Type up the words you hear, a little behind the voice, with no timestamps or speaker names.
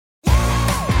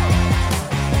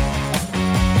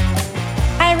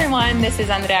everyone. This is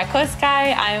Andreea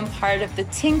Coscai. I am part of the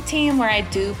Tink team where I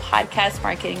do podcast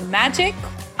marketing magic.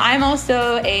 I'm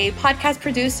also a podcast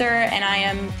producer, and I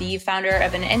am the founder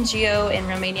of an NGO in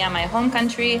Romania, my home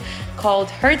country, called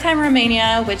Her Time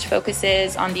Romania, which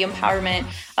focuses on the empowerment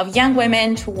of young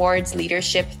women towards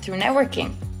leadership through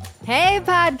networking. Hey,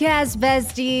 podcast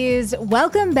besties.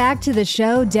 Welcome back to the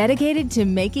show dedicated to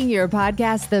making your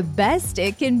podcast the best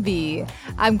it can be.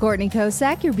 I'm Courtney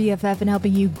Kosak, your BFF, and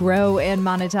helping you grow and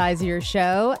monetize your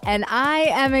show. And I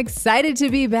am excited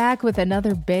to be back with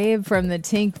another babe from the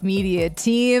Tink Media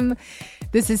team.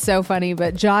 This is so funny,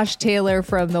 but Josh Taylor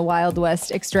from the Wild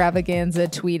West Extravaganza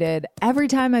tweeted, "Every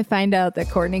time I find out that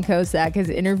Courtney Kosak has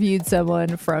interviewed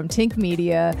someone from Tink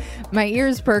Media, my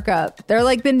ears perk up. They're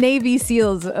like the Navy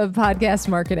SEALs of podcast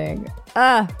marketing."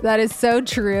 That is so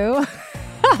true.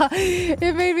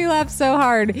 It made me laugh so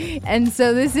hard. And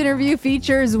so this interview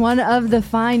features one of the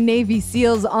fine Navy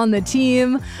SEALs on the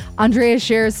team. Andreea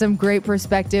shares some great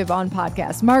perspective on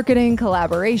podcast marketing,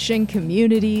 collaboration,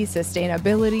 community,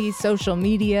 sustainability, social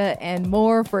media, and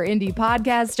more for indie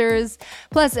podcasters,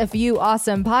 plus a few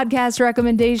awesome podcast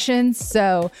recommendations.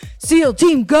 So, SEAL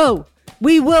team, go!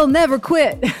 We will never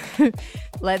quit.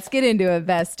 Let's get into it,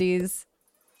 besties.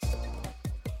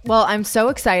 Well, I'm so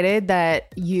excited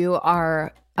that you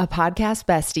are a podcast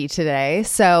bestie today.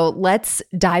 So let's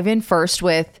dive in first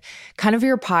with kind of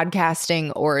your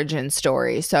podcasting origin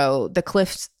story. So the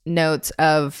Cliff Notes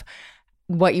of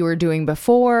what you were doing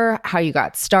before, how you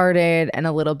got started, and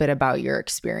a little bit about your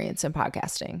experience in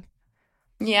podcasting.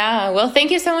 Yeah, well,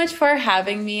 thank you so much for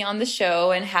having me on the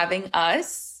show and having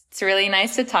us. It's really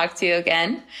nice to talk to you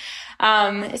again.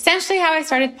 Essentially how I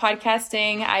started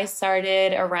podcasting, I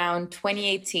started around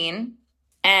 2018.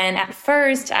 And at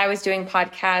first I was doing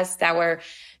podcasts that were,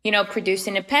 produced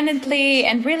independently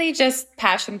and really just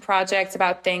passion projects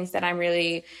about things that I'm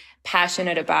really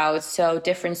passionate about. So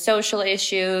different social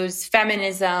issues,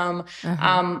 feminism,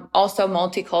 also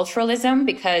multiculturalism,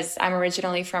 because I'm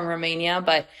originally from Romania,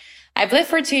 but I've lived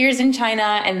for 2 years in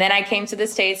China, and then I came to the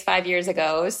States 5 years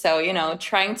ago. So,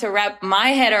 trying to wrap my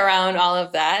head around all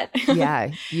of that. Yeah,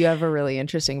 you have a really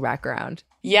interesting background.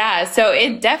 Yeah, so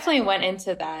it definitely went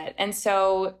into that. And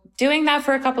so doing that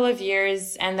for a couple of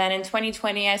years. And then in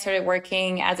 2020, I started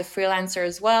working as a freelancer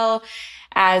as well,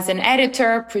 as an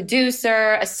editor,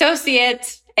 producer,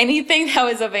 associate, anything that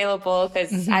was available,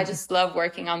 because I just love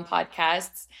working on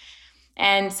podcasts.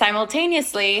 And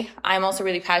simultaneously, I'm also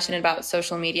really passionate about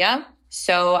social media.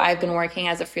 So I've been working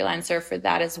as a freelancer for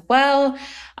that as well,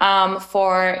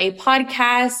 for a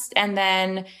podcast. And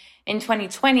then in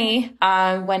 2020,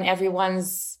 when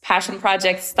everyone's passion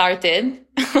project started,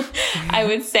 I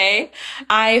would say,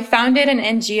 I founded an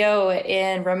NGO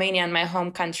in Romania, in my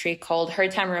home country, called Her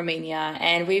Time Romania.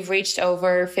 And we've reached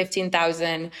over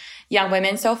 15,000 young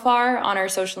women so far on our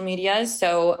social media.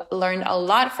 So learned a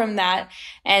lot from that.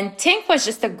 And Tink was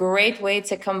just a great way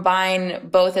to combine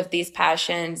both of these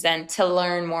passions and to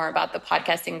learn more about the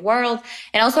podcasting world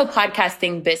and also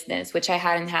podcasting business, which I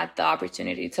hadn't had the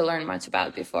opportunity to learn much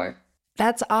about before.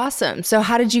 That's awesome. So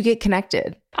how did you get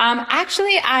connected?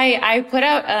 Actually, I put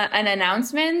out an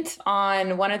announcement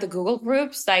on one of the Google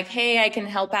groups, like, hey, I can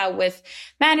help out with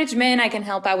management. I can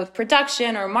help out with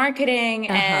production or marketing.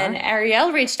 And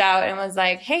Ariel reached out and was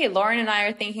like, hey, Lauren and I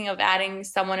are thinking of adding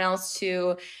someone else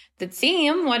to the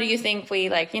team. What do you think we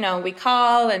we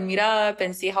call and meet up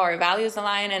and see how our values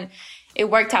align? And it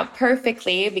worked out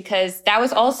perfectly because that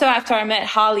was also after I met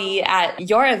Holly at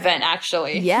your event,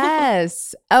 actually.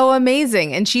 Yes. Oh,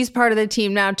 amazing. And she's part of the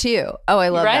team now, too. Oh, I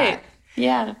love that. Right.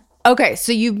 Yeah. Okay.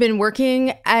 So you've been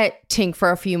working at Tink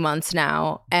for a few months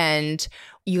now, and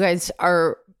you guys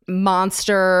are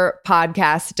monster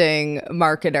podcasting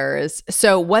marketers.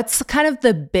 So what's kind of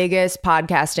the biggest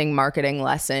podcasting marketing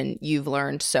lesson you've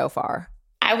learned so far?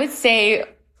 I would say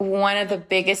one of the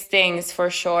biggest things for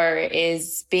sure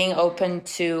is being open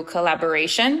to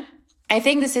collaboration. I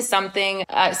think this is something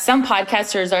some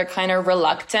podcasters are kind of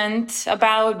reluctant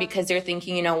about because they're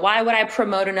thinking, why would I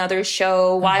promote another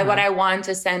show? Why would I want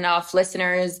to send off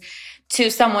listeners to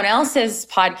someone else's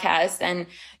podcast? And,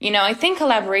 I think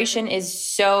collaboration is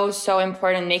so, so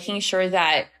important, making sure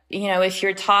that if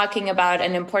you're talking about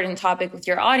an important topic with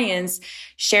your audience,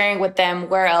 sharing with them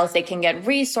where else they can get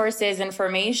resources,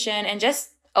 information, and just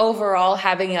overall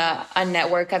having a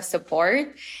network of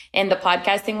support in the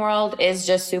podcasting world is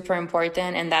just super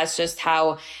important. And that's just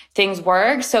how things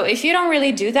work. So if you don't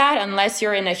really do that, unless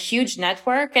you're in a huge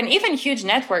network, and even huge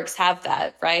networks have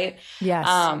that, right? Yes.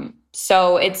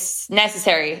 So it's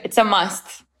necessary. It's a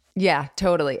must. Yeah,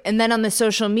 totally. And then on the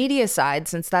social media side,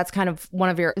 since that's kind of one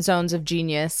of your zones of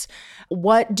genius,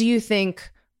 what do you think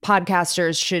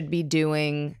podcasters should be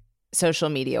doing social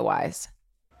media wise?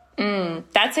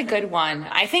 That's a good one.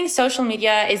 I think social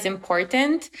media is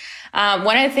important.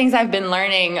 One of the things I've been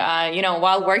learning,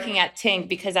 while working at Tink,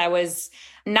 because I was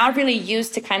not really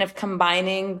used to kind of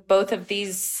combining both of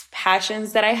these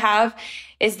passions that I have,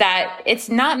 is that it's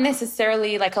not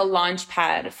necessarily like a launch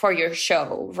pad for your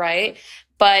show, right?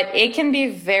 But it can be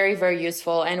very, very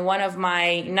useful. And one of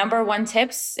my number one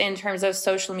tips in terms of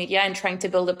social media and trying to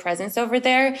build a presence over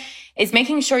there is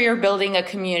making sure you're building a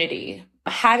community,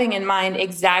 having in mind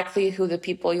exactly who the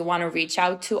people you want to reach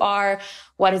out to are,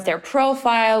 what is their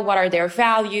profile, what are their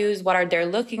values, what are they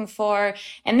looking for,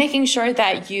 and making sure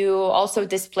that you also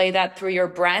display that through your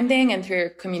branding and through your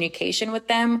communication with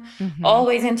them.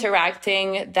 Always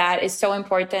interacting, that is so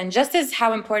important, just as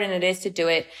how important it is to do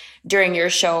it during your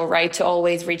show, right? To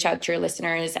always reach out to your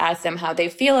listeners, ask them how they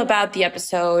feel about the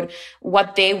episode,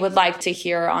 what they would like to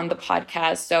hear on the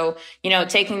podcast. So,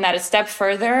 taking that a step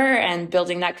further and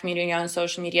building that community on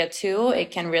social media too, it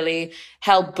can really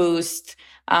help boost,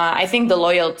 I think, the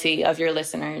loyalty of your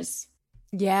listeners.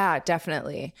 Yeah,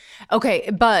 definitely.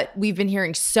 Okay, but we've been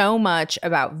hearing so much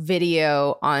about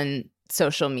video on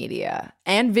social media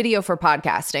and video for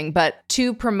podcasting, but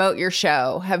to promote your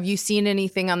show, have you seen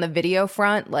anything on the video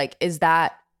front? Like, is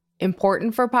that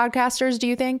important for podcasters, do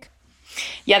you think?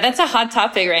 Yeah, that's a hot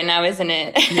topic right now, isn't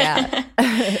it? Yeah.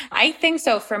 I think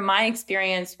so. From my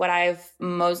experience, what I've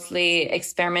mostly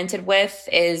experimented with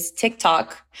is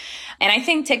TikTok. And I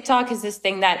think TikTok is this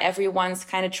thing that everyone's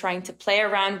kind of trying to play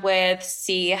around with,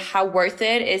 see how worth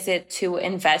it is it to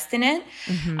invest in it.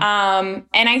 And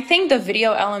I think the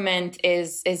video element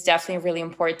is definitely really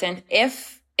important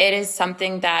if it is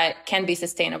something that can be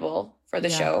sustainable for the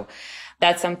show.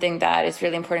 That's something that is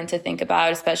really important to think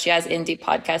about, especially as indie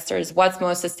podcasters. What's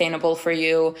most sustainable for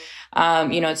you,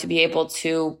 to be able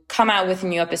to come out with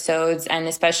new episodes, and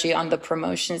especially on the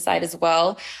promotion side as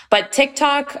well. But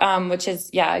TikTok, which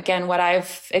is, again, what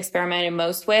I've experimented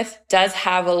most with, does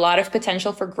have a lot of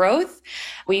potential for growth.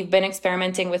 We've been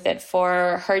experimenting with it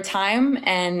for her time,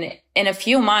 and in a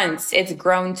few months, it's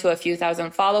grown to a few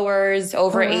thousand followers,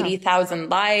 over 80,000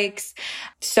 likes.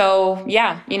 So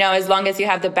as long as you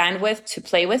have the bandwidth to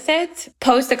play with it,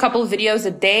 post a couple of videos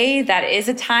a day. That is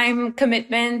a time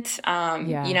commitment.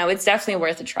 It's definitely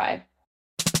worth a try.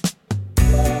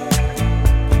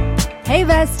 Hey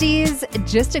besties,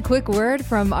 just a quick word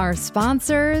from our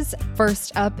sponsors.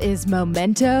 First up is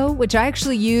Momento, which I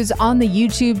actually use on the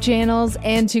YouTube channels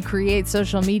and to create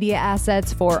social media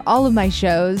assets for all of my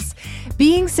shows.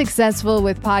 Being successful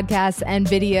with podcasts and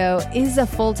video is a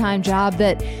full-time job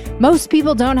that most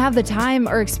people don't have the time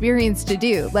or experience to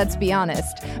do, let's be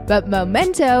honest. But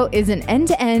Momento is an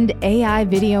end-to-end AI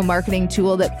video marketing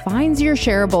tool that finds your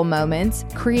shareable moments,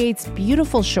 creates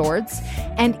beautiful shorts,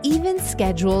 and even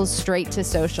schedules straight to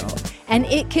social. And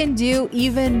it can do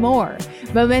even more.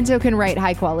 Momento can write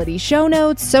high-quality show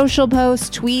notes, social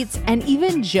posts, tweets, and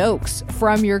even jokes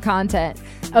from your content.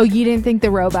 Oh, you didn't think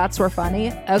the robots were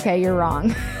funny? Okay, you're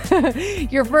wrong.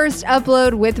 Your first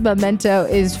upload with Momento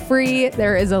is free.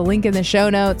 There is a link in the show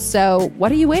notes. So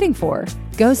what are you waiting for?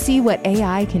 Go see what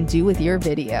AI can do with your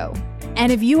video. And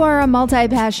if you are a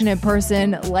multi-passionate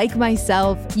person like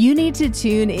myself, you need to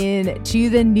tune in to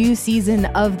the new season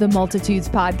of the Multitudes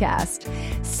podcast.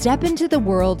 Step into the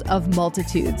world of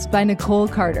Multitudes by Nicole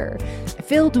Carter,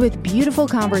 filled with beautiful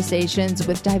conversations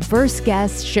with diverse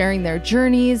guests sharing their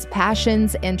journeys,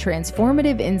 passions, and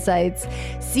transformative insights.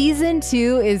 Season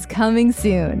 2 is coming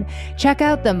soon. Check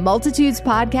out the Multitudes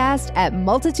podcast at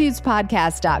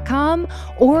multitudespodcast.com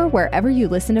or wherever you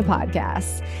listen to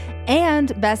podcasts. And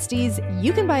besties,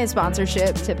 you can buy a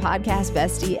sponsorship to Podcast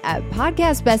Bestie at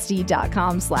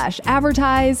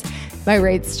podcastbestie.com/advertise. My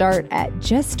rates start at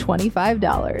just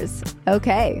 $25.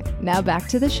 Okay, now back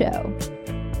to the show.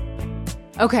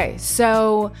 Okay,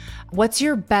 so what's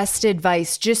your best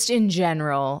advice just in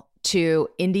general to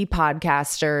indie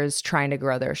podcasters trying to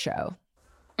grow their show?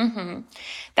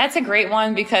 That's a great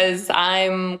one, because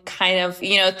I'm kind of,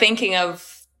 thinking of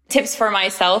tips for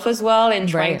myself as well, and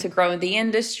trying to grow in the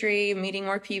industry, meeting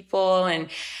more people, and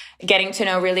getting to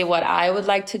know really what I would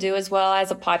like to do as well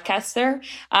as a podcaster.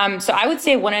 So I would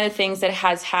say one of the things that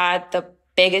has had the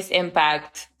biggest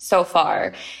impact so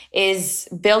far is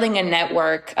building a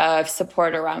network of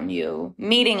support around you,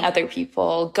 meeting other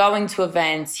people, going to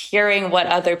events, hearing what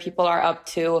other people are up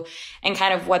to, and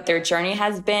kind of what their journey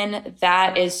has been.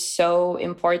 That is so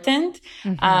important.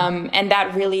 And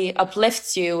that really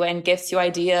uplifts you and gives you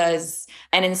ideas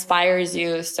and inspires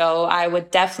you. So I would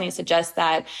definitely suggest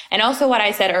that. And also what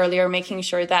I said earlier, making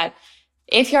sure that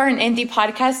If you're an indie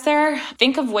podcaster,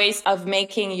 think of ways of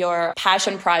making your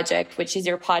passion project, which is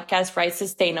your podcast, right,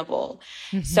 sustainable.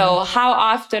 So how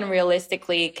often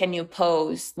realistically can you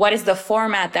post? What is the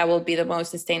format that will be the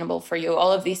most sustainable for you?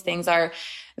 All of these things are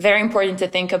very important to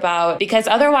think about, because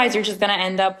otherwise you're just going to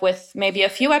end up with maybe a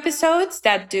few episodes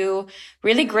that do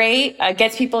really great,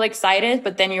 gets people excited,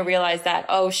 but then you realize that,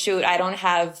 oh, shoot, I don't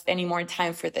have any more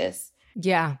time for this.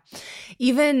 Yeah.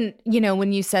 Even,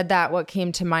 when you said that, what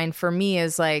came to mind for me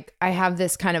is like, I have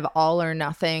this kind of all or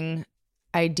nothing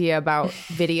idea about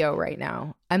video right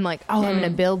now. I'm like, I'm going to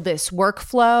build this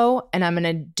workflow and I'm going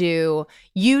to do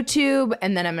YouTube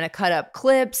and then I'm going to cut up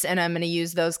clips and I'm going to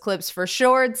use those clips for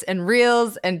shorts and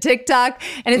reels and TikTok.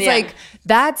 And it's like,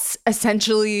 that's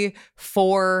essentially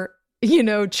four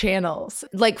channels,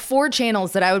 like 4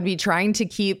 channels that I would be trying to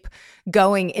keep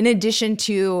going in addition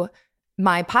to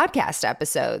my podcast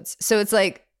episodes. So it's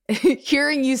like,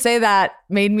 hearing you say that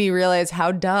made me realize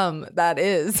how dumb that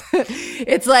is.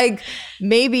 It's like,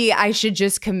 maybe I should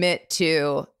just commit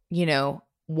to,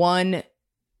 one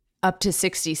up to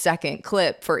 60-second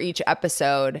clip for each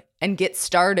episode and get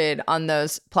started on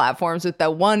those platforms with the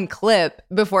one clip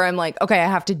before I'm like, okay, I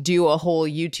have to do a whole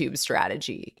YouTube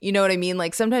strategy. You know what I mean?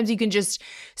 Like sometimes you can just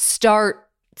start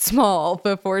small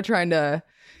before trying to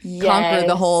conquer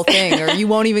the whole thing, or you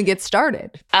won't even get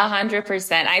started.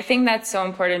 100%. I think that's so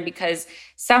important, because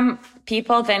some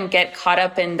people then get caught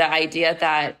up in the idea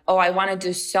that, oh, I want to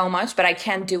do so much, but I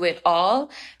can't do it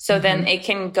all. So then it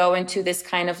can go into this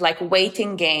kind of like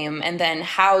waiting game. And then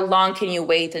how long can you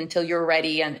wait until you're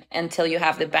ready and until you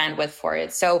have the bandwidth for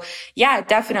it? So yeah,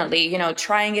 definitely,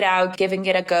 trying it out, giving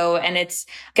it a go. And it's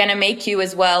going to make you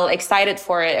as well excited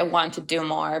for it and want to do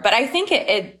more. But I think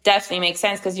it definitely makes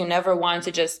sense, because you never want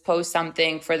to just post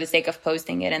something for the sake of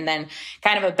posting it and then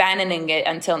kind of abandoning it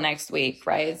until next week,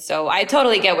 right? So I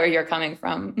totally get where you're coming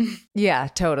from. Yeah,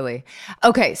 totally.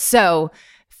 Okay, so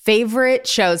favorite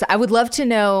shows. I would love to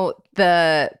know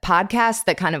the podcast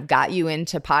that kind of got you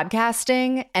into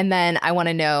podcasting, and then I want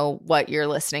to know what you're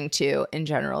listening to in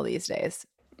general these days.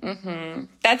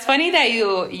 That's funny that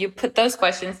you put those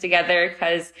questions together,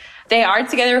 because they are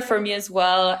together for me as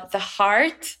well. The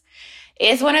Heart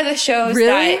is one of the shows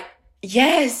that,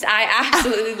 yes, I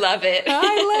absolutely love it.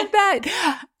 I love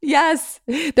that. Yes.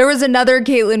 There was another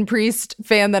Caitlin Priest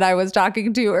fan that I was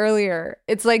talking to earlier.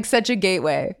 It's like such a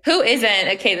gateway. Who isn't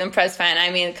a Caitlin Priest fan? I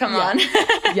mean, come on.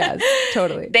 Yes,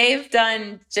 totally. They've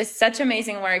done just such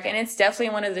amazing work. And it's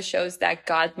definitely one of the shows that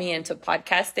got me into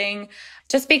podcasting,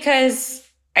 just because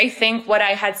I think what I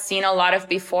had seen a lot of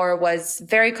before was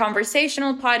very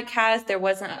conversational podcast. There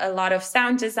wasn't a lot of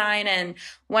sound design. And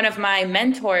one of my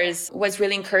mentors was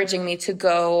really encouraging me to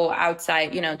go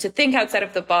outside, to think outside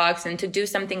of the box and to do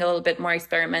something a little bit more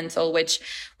experimental, which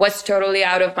was totally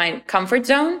out of my comfort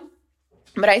zone.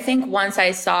 But I think once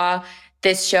I saw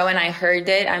this show and I heard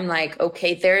it, I'm like,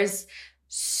 okay, there's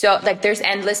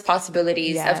endless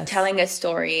possibilities of telling a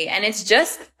story, and it's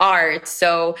just art.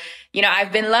 So,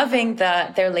 I've been loving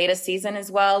their latest season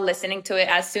as well, listening to it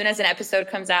as soon as an episode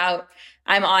comes out.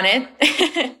 I'm on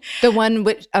it. The one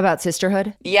about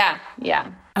sisterhood? Yeah.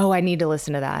 Oh, I need to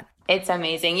listen to that. It's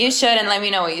amazing. You should, and let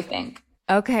me know what you think.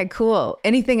 Okay, cool.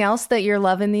 Anything else that you're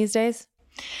loving these days?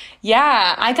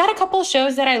 Yeah, I got a couple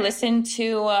shows that I listen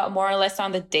to more or less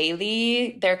on the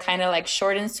daily. They're kind of like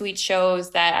short and sweet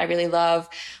shows that I really love.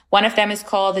 One of them is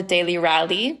called The Daily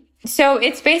Rally. So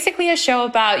it's basically a show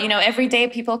about, every day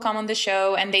people come on the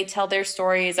show and they tell their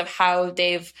stories of how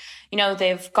they've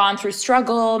gone through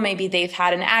struggle. Maybe they've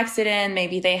had an accident.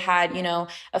 Maybe they had,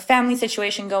 a family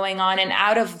situation going on. And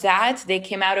out of that, they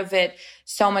came out of it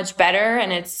so much better.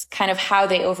 And it's kind of how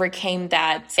they overcame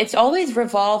that. It's always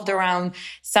revolved around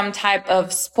some type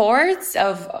of sports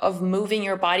of moving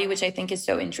your body, which I think is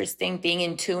so interesting, being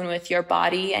in tune with your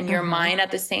body and your mind at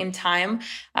the same time.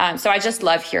 So I just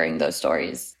love hearing those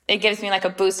stories. It gives me like a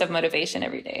boost of motivation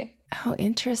every day. Oh,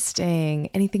 interesting.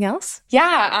 Anything else?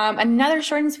 Yeah. Another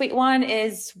short and sweet one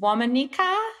is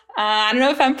Womanika. I don't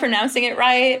know if I'm pronouncing it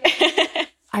right.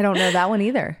 I don't know that one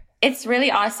either. It's really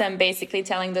awesome, basically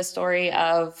telling the story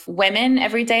of women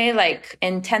every day, like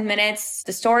in 10 minutes,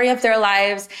 the story of their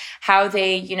lives, how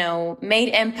they, made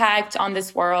impact on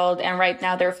this world. And right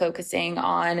now they're focusing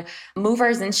on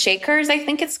movers and shakers, I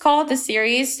think it's called, the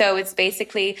series. So it's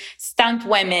basically stunt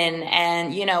women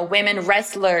and, women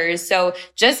wrestlers. So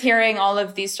just hearing all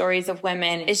of these stories of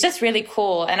women is just really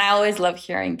cool. And I always love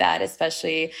hearing that,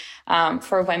 especially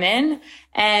for women.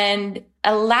 And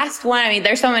a last one, I mean,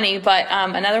 there's so many, but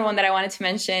another one that I wanted to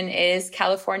mention is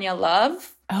California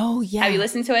Love. Oh, yeah. Have you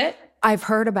listened to it? I've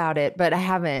heard about it, but I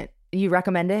haven't You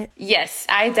recommend it? Yes,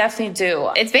 I definitely do.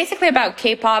 It's basically about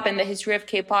K-pop and the history of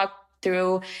K-pop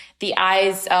through the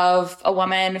eyes of a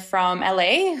woman from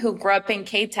LA who grew up in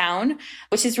K-Town,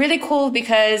 which is really cool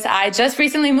because I just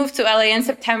recently moved to LA in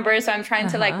September. So I'm trying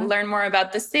to learn more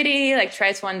about the city,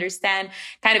 try to understand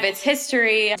kind of its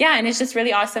history. Yeah. And it's just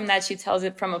really awesome that she tells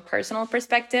it from a personal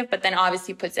perspective, but then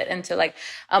obviously puts it into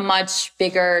a much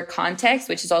bigger context,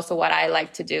 which is also what I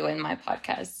like to do in my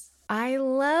podcast. I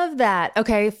love that.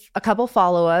 Okay. A couple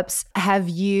follow-ups. Have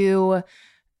you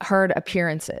heard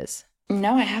Appearances?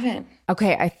 No, I haven't.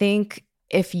 Okay, I think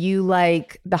if you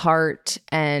like the heart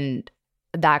and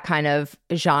that kind of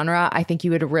genre, I think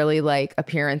you would really like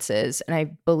Appearances. And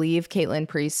I believe Caitlin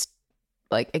Priest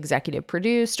executive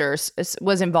produced or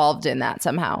was involved in that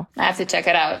somehow. I have to check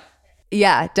it out.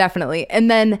 Yeah, definitely.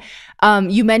 And then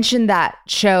you mentioned that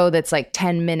show that's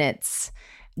 10 minutes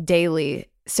daily.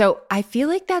 So I feel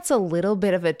like that's a little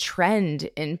bit of a trend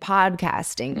in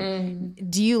podcasting.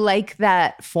 Do you like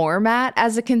that format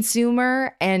as a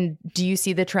consumer? And do you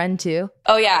see the trend too?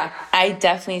 Oh, yeah. I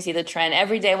definitely see the trend.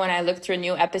 Every day when I look through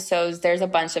new episodes, there's a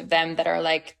bunch of them that are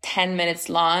 10 minutes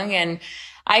long. And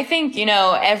I think,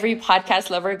 every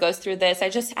podcast lover goes through this. I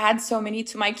just add so many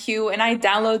to my queue and I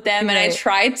download them and I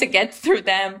try to get through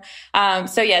them.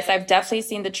 So yes, I've definitely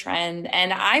seen the trend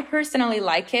and I personally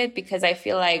like it because I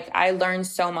feel like I learned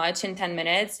so much in 10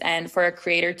 minutes and for a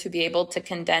creator to be able to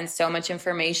condense so much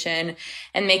information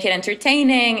and make it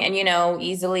entertaining and,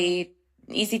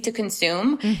 easy to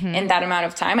consume in that amount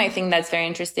of time. I think that's very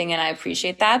interesting and I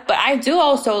appreciate that. But I do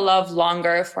also love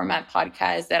longer format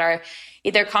podcasts that are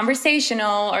either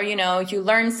conversational or, you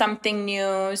learn something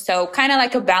new. So kind of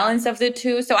like a balance of the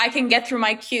two so I can get through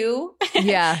my queue.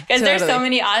 Yeah. Because there's so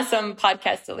many awesome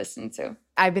podcasts to listen to.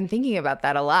 I've been thinking about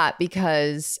that a lot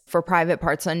because for Private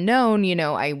Parts Unknown,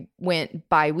 I went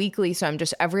bi-weekly. So I'm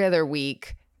just every other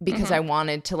week because I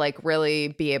wanted to really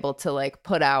be able to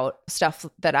put out stuff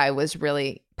that I was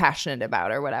really passionate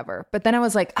about or whatever. But then I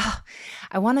was like,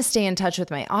 I want to stay in touch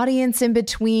with my audience in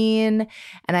between.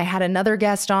 And I had another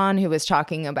guest on who was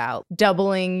talking about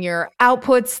doubling your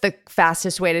outputs, the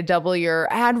fastest way to double your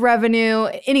ad revenue.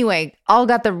 Anyway, all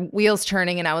got the wheels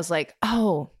turning. And I was like,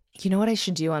 you know what I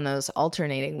should do on those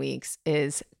alternating weeks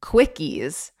is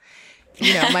quickies.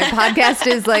 My podcast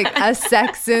is a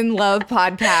sex and love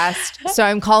podcast. So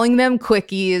I'm calling them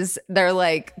quickies. They're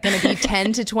going to be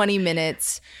 10 to 20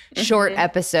 minutes, short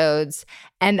episodes.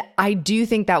 And I do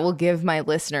think that will give my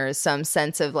listeners some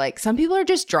sense of some people are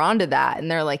just drawn to that.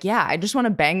 And they're like, yeah, I just want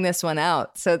to bang this one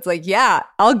out. So it's yeah,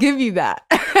 I'll give you that.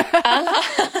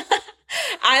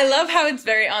 I love how it's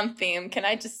very on theme. Can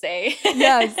I just say?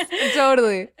 Yes,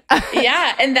 totally.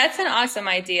 Yeah. And that's an awesome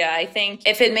idea. I think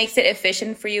if it makes it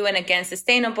efficient for you and again,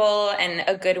 sustainable and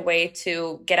a good way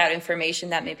to get out information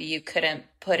that maybe you couldn't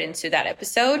put into that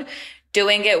episode,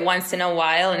 doing it once in a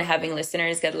while and having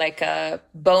listeners get a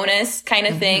bonus kind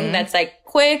of thing that's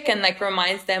quick and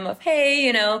reminds them of,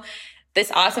 hey,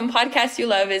 this awesome podcast you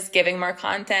love is giving more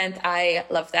content. I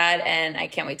love that. And I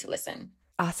can't wait to listen.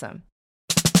 Awesome.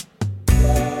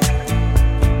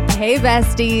 Hey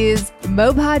besties,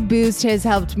 Mopod Boost has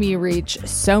helped me reach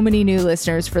so many new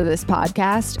listeners for this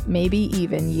podcast, maybe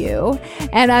even you.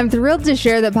 And I'm thrilled to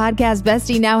share that Podcast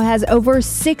Bestie now has over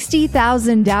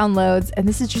 60,000 downloads, and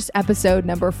this is just episode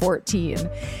number 14.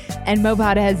 And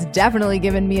Mopod has definitely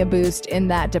given me a boost in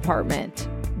that department.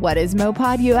 What is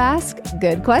Mopod, you ask?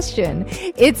 Good question.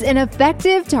 It's an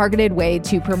effective, targeted way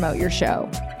to promote your show.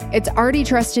 It's already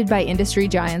trusted by industry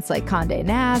giants like Condé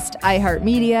Nast,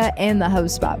 iHeartMedia, and the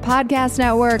HubSpot Podcast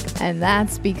Network, and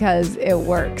that's because it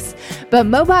works. But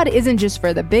Mopod isn't just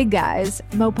for the big guys.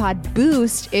 Mopod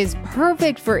Boost is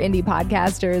perfect for indie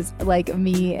podcasters like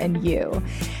me and you.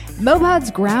 Mopod's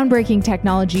groundbreaking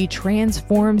technology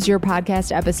transforms your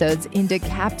podcast episodes into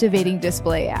captivating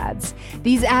display ads.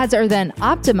 These ads are then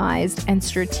optimized and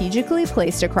strategically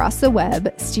placed across the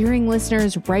web, steering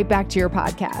listeners right back to your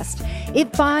podcast.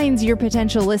 It finds your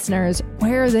potential listeners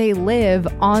where they live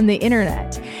on the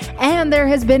internet. And there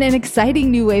has been an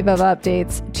exciting new wave of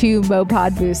updates to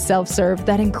Mopod Boost Self-Serve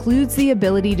that includes the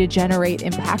ability to generate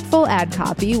impactful ad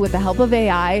copy with the help of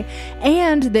AI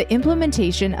and the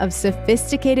implementation of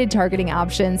sophisticated targeting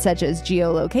options such as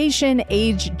geolocation,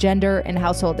 age, gender, and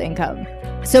household income.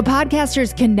 So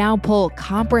podcasters can now pull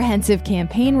comprehensive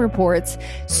campaign reports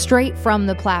straight from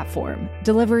the platform,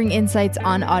 delivering insights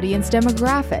on audience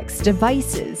demographics,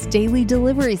 devices, daily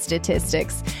delivery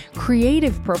statistics,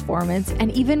 creative performance,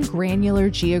 and even granular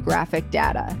geographic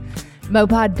data.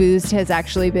 Mopod Boost has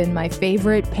actually been my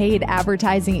favorite paid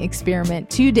advertising experiment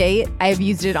to date. I've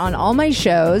used it on all my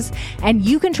shows, and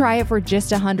you can try it for just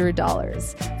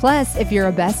 $100. Plus, if you're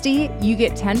a bestie, you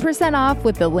get 10% off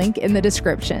with the link in the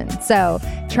description. So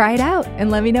try it out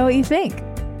and let me know what you think.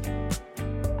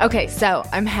 Okay, so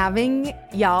I'm having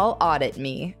y'all audit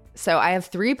me. So I have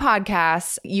 3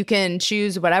 podcasts. You can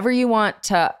choose whatever you want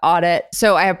to audit.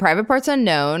 So I have Private Parts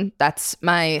Unknown. That's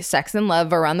my Sex and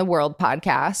Love Around the World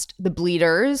podcast. The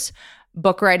Bleeders,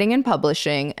 book writing and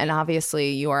publishing. And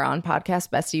obviously you are on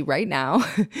Podcast Bestie right now.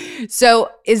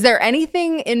 So is there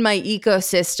anything in my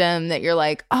ecosystem that you're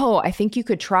like, oh, I think you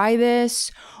could try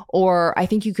this, or I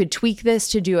think you could tweak this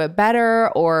to do it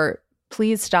better, or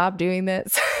please stop doing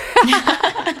this?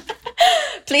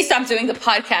 Please stop doing the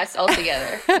podcast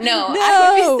altogether. No,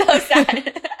 I would be so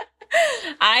sad.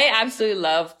 I absolutely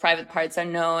love Private Parts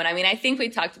Unknown. I mean, I think we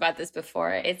talked about this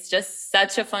before. It's just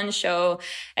such a fun show.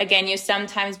 Again, you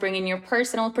sometimes bring in your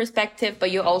personal perspective,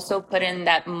 but you also put in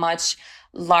that much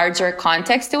larger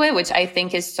context to it, which I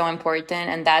think is so important.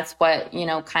 And that's what,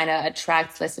 kind of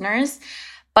attracts listeners.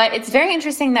 But it's very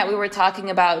interesting that we were talking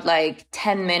about like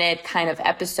 10-minute kind of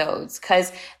episodes,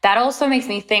 because that also makes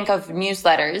me think of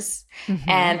newsletters. Mm-hmm.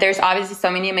 And there's obviously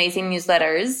so many amazing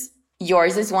newsletters.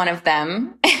 Yours is one of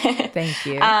them. Thank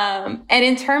you. And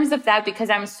in terms of that, because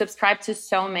I'm subscribed to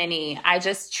so many, I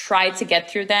just try to get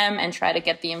through them and try to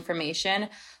get the information.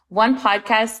 One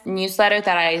podcast newsletter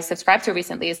that I subscribed to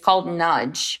recently is called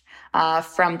Nudge,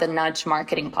 from the Nudge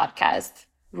Marketing Podcast.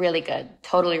 Really good.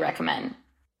 Totally recommend.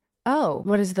 Oh,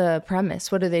 what is the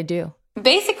premise? What do they do?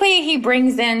 Basically, he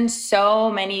brings in so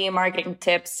many marketing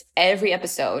tips every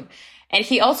episode. And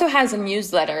he also has a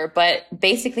newsletter, but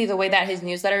basically the way that his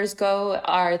newsletters go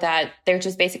are that they're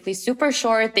just basically super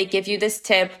short. They give you this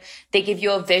tip. They give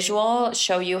you a visual,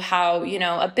 show you how,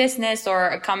 a business or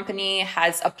a company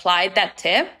has applied that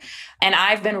tip. And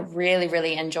I've been really,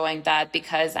 really enjoying that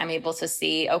because I'm able to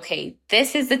see, okay,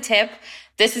 this is the tip.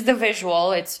 This is the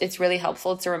visual. It's really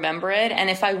helpful to remember it. And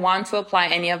if I want to apply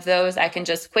any of those, I can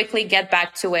just quickly get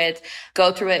back to it,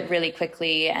 go through it really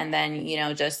quickly, and then,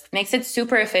 just makes it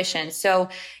super efficient. So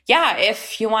yeah,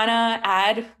 if you want to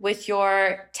add with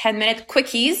your 10-minute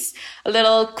quickies, a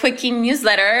little quickie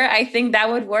newsletter, I think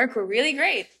that would work really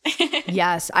great.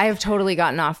 Yes, I have totally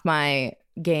gotten off my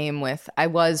game I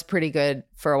was pretty good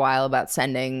for a while about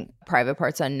sending Private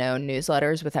Parts Unknown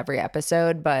newsletters with every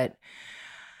episode, but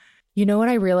you know what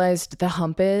I realized the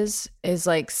hump is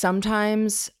like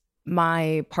sometimes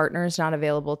my partner's not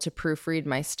available to proofread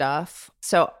my stuff.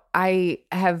 So I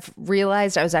have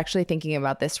realized, I was actually thinking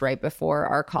about this right before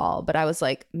our call, but I was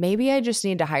like, maybe I just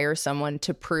need to hire someone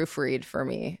to proofread for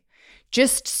me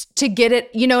just to get it.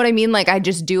 You know what I mean? Like I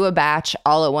just do a batch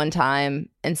all at one time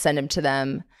and send them to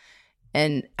them.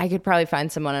 And I could probably find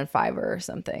someone on Fiverr or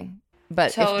something.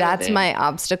 But totally. If that's my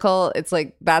obstacle, it's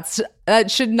like that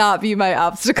should not be my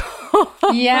obstacle.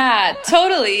 Yeah,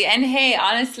 totally. And hey,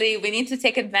 honestly, we need to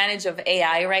take advantage of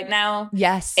AI right now.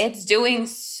 Yes. It's doing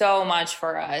so much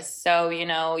for us. So, you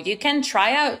can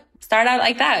start out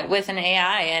like that with an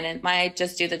AI and it might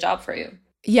just do the job for you.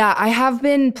 Yeah, I have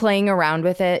been playing around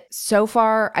with it. So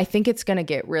far, I think it's going to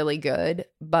get really good,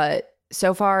 but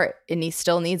so far, it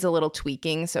still needs a little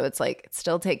tweaking. So it's like, it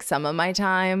still takes some of my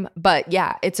time. But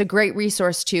yeah, it's a great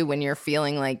resource too when you're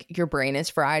feeling like your brain is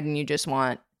fried and you just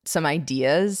want some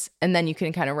ideas. And then you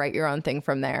can kind of write your own thing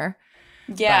from there.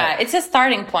 Yeah, it's a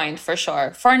starting point for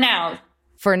sure. For now.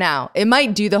 It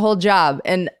might do the whole job.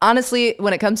 And honestly,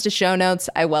 when it comes to show notes,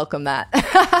 I welcome that.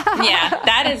 Yeah,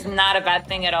 that is not a bad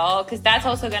thing at all, because that's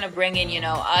also going to bring in,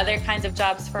 other kinds of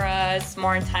jobs for us,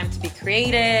 more time to be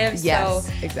creative. Yes,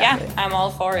 so, exactly. Yeah, I'm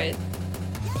all for it.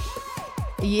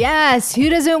 Yes, who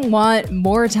doesn't want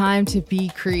more time to be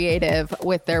creative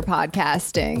with their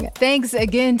podcasting? Thanks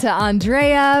again to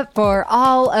Andreea for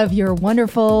all of your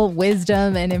wonderful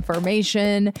wisdom and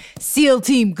information. SEAL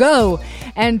Team, go!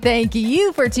 And thank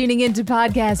you for tuning into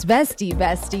Podcast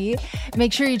Bestie.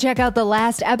 Make sure you check out the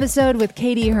last episode with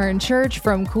Katie Hearn Church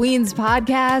from Queen's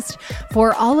Podcast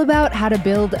for all about how to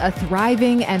build a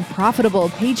thriving and profitable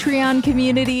Patreon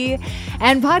community.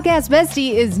 And Podcast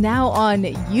Bestie is now on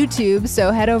YouTube,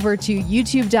 so head over to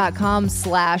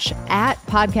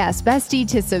youtube.com/@podcastbestie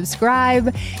to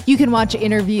subscribe. You can watch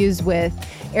interviews with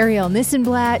Ariel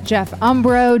Nissenblatt, Jeff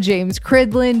Umbro, James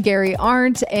Cridlin, Gary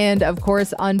Arndt, and of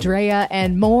course, Andreea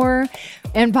and more.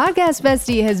 And Podcast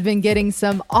Bestie has been getting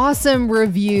some awesome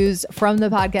reviews from the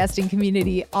podcasting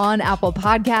community on Apple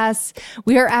Podcasts.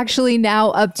 We are actually now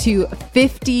up to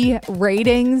 50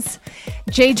 ratings.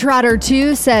 Jay Trotter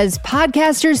 2 says,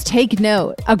 podcasters take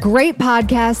note. A great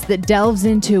podcast that delves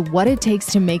into what it takes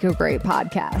to make a great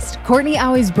podcast. Courtney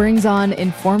always brings on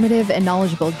informative and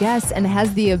knowledgeable guests and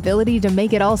has the ability to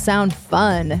make it all sound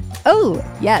fun. Oh,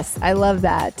 yes, I love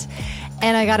that.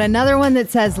 And I got another one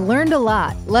that says, learned a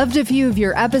lot. Loved a few of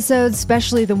your episodes,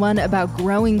 especially the one about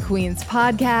Growing Queens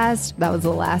podcast. That was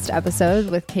the last episode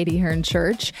with Katie Hearn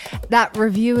Church. That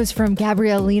review is from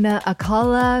Gabrielina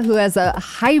Acala, who has a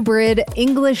hybrid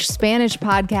English-Spanish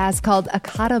podcast called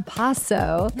Acata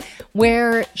Paso,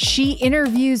 where she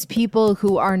interviews people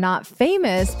who are not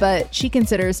famous, but she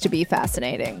considers to be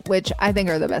fascinating, which I think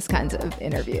are the best kinds of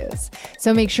interviews.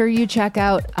 So make sure you check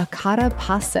out Acata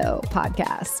Paso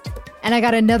podcast. And I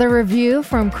got another review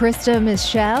from Krista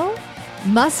Michelle.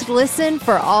 Must listen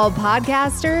for all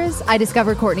podcasters. I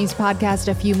discovered Courtney's podcast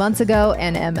a few months ago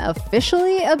and am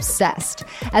officially obsessed.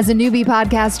 As a newbie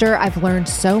podcaster, I've learned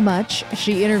so much.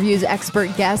 She interviews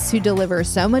expert guests who deliver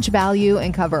so much value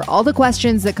and cover all the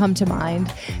questions that come to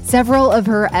mind. Several of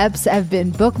her eps have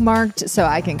been bookmarked so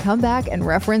I can come back and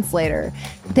reference later.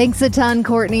 Thanks a ton,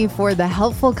 Courtney, for the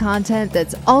helpful content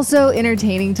that's also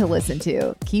entertaining to listen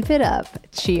to. Keep it up.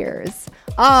 Cheers.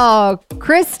 Oh,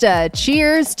 Krista,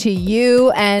 cheers to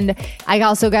you. And I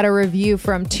also got a review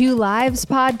from Two Lives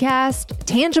podcast,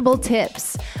 Tangible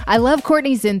Tips. I love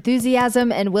Courtney's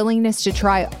enthusiasm and willingness to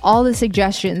try all the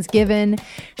suggestions given.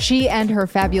 She and her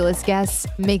fabulous guests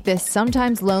make this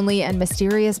sometimes lonely and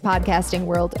mysterious podcasting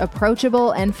world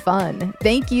approachable and fun.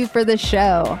 Thank you for the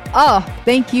show. Oh,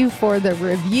 thank you for the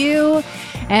review.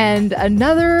 And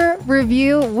another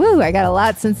review. Woo, I got a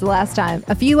lot since the last time.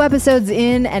 A few episodes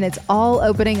in and it's all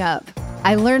opening up.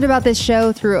 I learned about this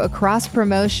show through a cross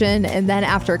promotion, and then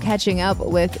after catching up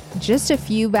with just a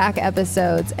few back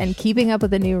episodes and keeping up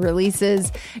with the new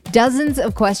releases, dozens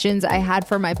of questions I had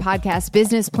for my podcast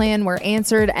business plan were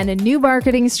answered, and a new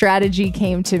marketing strategy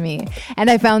came to me.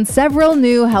 And I found several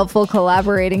new helpful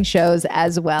collaborating shows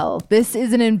as well. This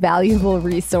is an invaluable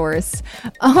resource.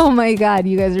 Oh my God,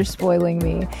 you guys are spoiling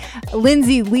me.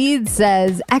 Lindsay Leeds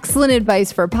says, excellent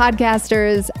advice for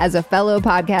podcasters. As a fellow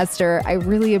podcaster, I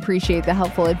really appreciate the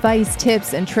helpful advice,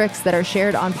 tips, and tricks that are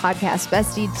shared on Podcast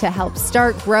Bestie to help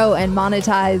start, grow, and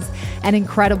monetize an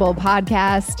incredible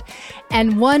podcast.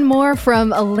 And one more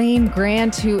from Elaine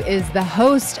Grant, who is the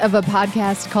host of a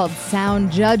podcast called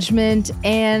Sound Judgment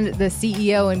and the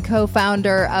CEO and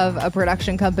co-founder of a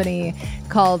production company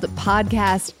called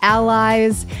Podcast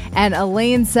Allies. And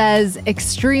Elaine says,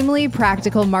 extremely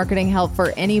practical marketing help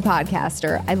for any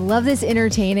podcaster. I love this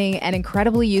entertaining and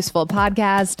incredibly useful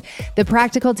podcast. The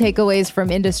practical takeaways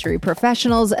from industry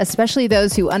professionals, especially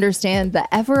those who understand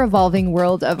the ever-evolving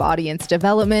world of audience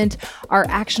development, are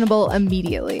actionable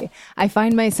immediately. I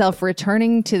find myself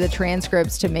returning to the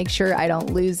transcripts to make sure I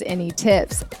don't lose any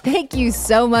tips. Thank you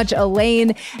so much,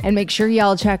 Elaine. And make sure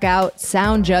y'all check out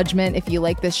Sound Judgment if you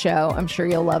like this show. I'm sure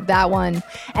you'll love that one.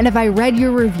 And if I read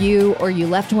your review or you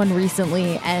left one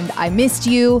recently and I missed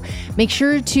you, make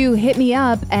sure to hit me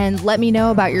up and let me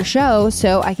know about your show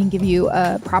so I can give you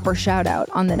a proper shout out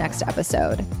on the next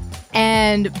episode.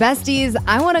 And besties,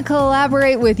 I want to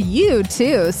collaborate with you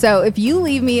too. So if you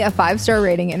leave me a 5-star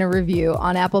rating and a review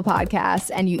on Apple Podcasts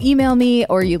and you email me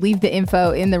or you leave the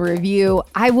info in the review,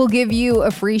 I will give you a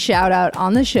free shout out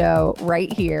on the show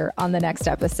right here on the next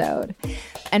episode.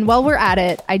 And while we're at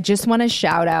it, I just want to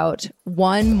shout out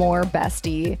one more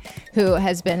bestie who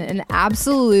has been an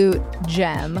absolute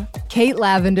gem. Kate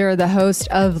Lavender, the host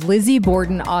of Lizzie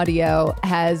Borden Audio,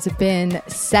 has been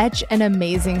such an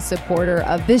amazing supporter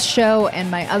of this show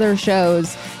and my other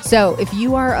shows. So if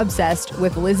you are obsessed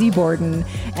with Lizzie Borden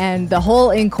and the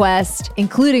whole inquest,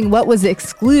 including what was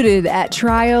excluded at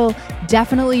trial,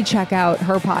 definitely check out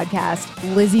her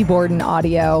podcast, Lizzie Borden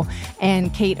Audio.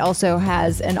 And Kate also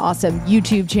has an awesome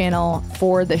YouTube channel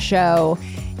for the show.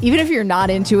 Even if you're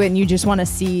not into it and you just want to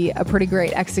see a pretty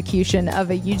great execution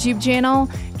of a YouTube channel,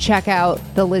 check out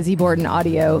the Lizzie Borden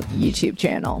Audio YouTube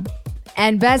channel.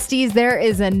 And besties, there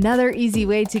is another easy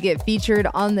way to get featured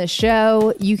on the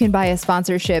show. You can buy a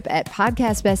sponsorship at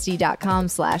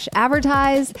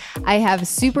podcastbestie.com/advertise. I have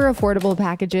super affordable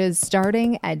packages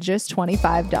starting at just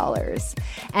 $25.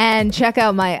 And check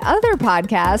out my other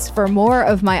podcast for more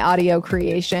of my audio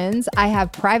creations. I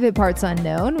have Private Parts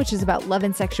Unknown, which is about love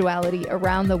and sexuality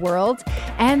around the world,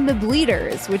 and The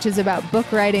Bleeders, which is about book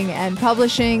writing and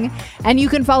publishing. And you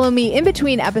can follow me in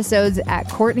between episodes at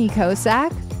Courtney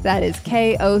Kosak. That is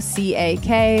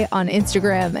Kocack on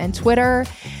Instagram and Twitter.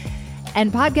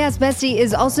 And Podcast Bestie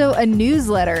is also a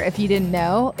newsletter, if you didn't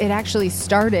know. It actually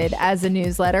started as a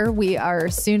newsletter. We are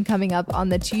soon coming up on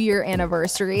the 2-year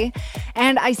anniversary.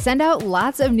 And I send out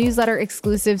lots of newsletter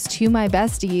exclusives to my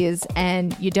besties,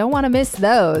 and you don't want to miss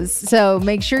those. So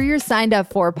make sure you're signed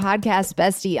up for Podcast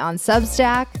Bestie on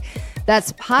Substack.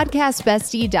 That's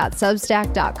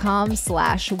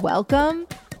podcastbestie.substack.com/welcome.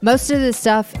 Most of this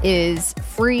stuff is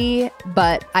free,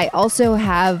 but I also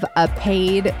have a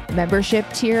paid membership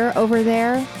tier over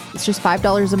there. It's just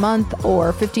 $5 a month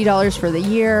or $50 for the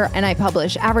year. And I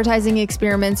publish advertising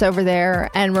experiments over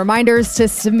there and reminders to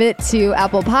submit to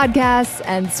Apple Podcasts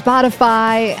and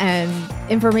Spotify and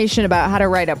information about how to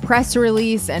write a press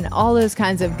release and all those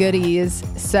kinds of goodies.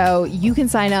 So you can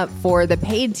sign up for the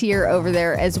paid tier over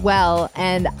there as well.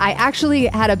 And I actually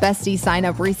had a bestie sign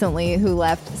up recently who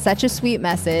left such a sweet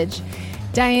message.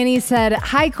 Diane said,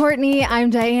 "Hi, Courtney. I'm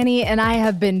Diane, and I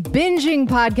have been binging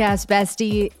Podcast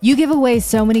Bestie. You give away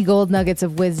so many gold nuggets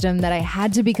of wisdom that I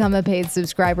had to become a paid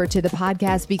subscriber to the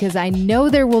podcast because I know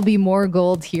there will be more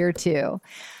gold here too.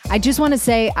 I just want to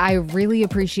say I really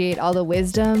appreciate all the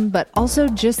wisdom, but also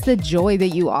just the joy that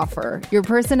you offer. Your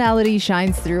personality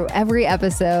shines through every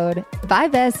episode. Bye,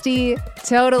 Bestie."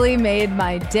 Totally made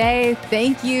my day.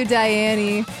 Thank you,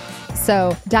 Diane.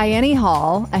 So Diane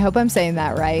Hall, I hope I'm saying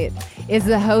that right, is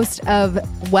the host of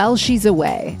While She's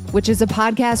Away, which is a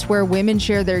podcast where women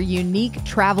share their unique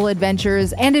travel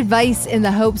adventures and advice in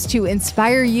the hopes to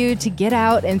inspire you to get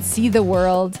out and see the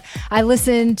world. I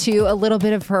listened to a little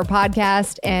bit of her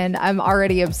podcast and I'm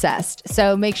already obsessed.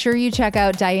 So make sure you check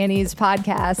out Diane's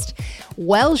podcast,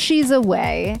 While She's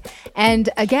Away. And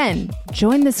again,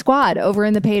 join the squad over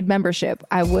in the paid membership.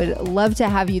 I would love to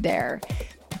have you there.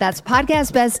 That's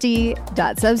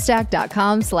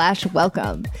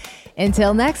podcastbestie.substack.com/welcome.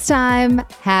 Until next time,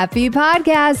 happy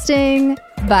podcasting.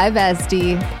 Bye,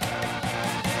 bestie.